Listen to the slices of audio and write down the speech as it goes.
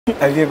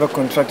Have you ever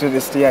contracted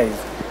STIs?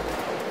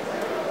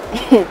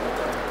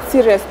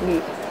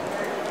 Seriously?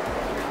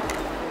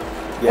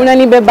 Yeah.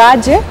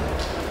 Unanibebaje?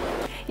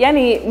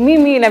 Yani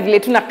mimi na vile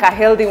tunaka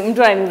healthy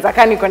mtu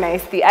anaweza niko na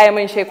STI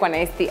ama nishaikuwa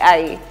na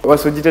STI.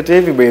 Wasojitetea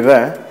hivi by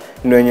that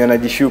ndio wenye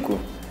wanajishuku.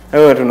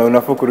 Wewe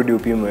unafaa kurudi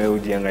upime wewe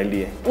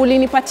ujiangalie.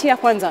 Ulinipatia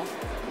kwanza?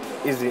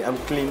 Easy, I'm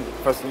clean.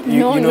 First,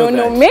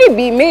 No,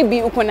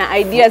 maybe uko na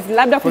ideas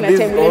labda kuna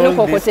time leo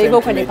kwa kote hivyo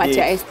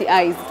ukanipatia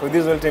STIs. For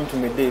this all time to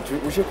medate,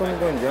 ushakuwa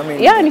mgonjwa ama?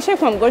 Yeah,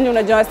 nishakuwa mgonjwa,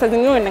 unajua saa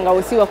zingine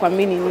unangausiwa kwa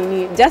mimi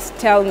nini. Just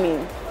tell me.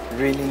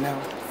 Really now?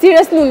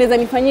 Seriously unaweza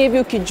nifanyia hivi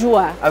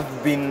ukijua?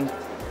 I've been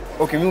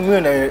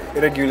mimi na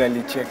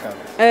regularly check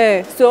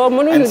up. So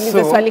mbona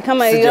uniulize swali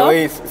kama hiyo?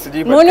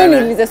 Mbona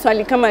uniulize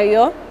swali kama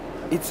hiyo?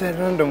 It's a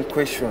random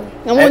question.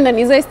 Mbona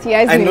unaniuliza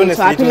STIs ni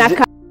wapi na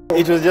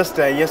it was just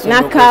a yes or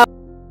no question.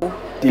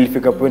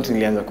 Ilifika point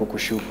nilianza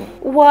kukushuku.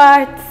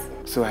 What?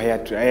 So I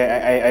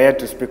had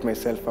to speak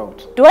myself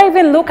out. Do I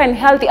even look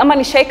unhealthy? Ama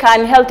nishaika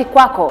unhealthy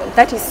kwako?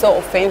 That is so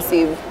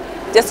offensive.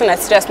 Just on a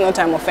serious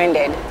note, I'm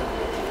offended.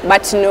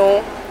 But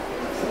no,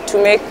 to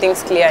make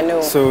things clear,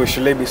 no. So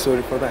should I be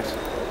sorry for that?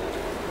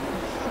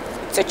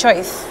 It's a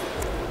choice.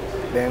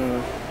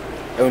 Then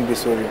I won't be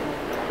sorry.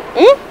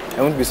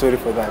 I won't be sorry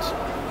for that.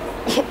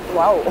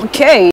 Wow, okay.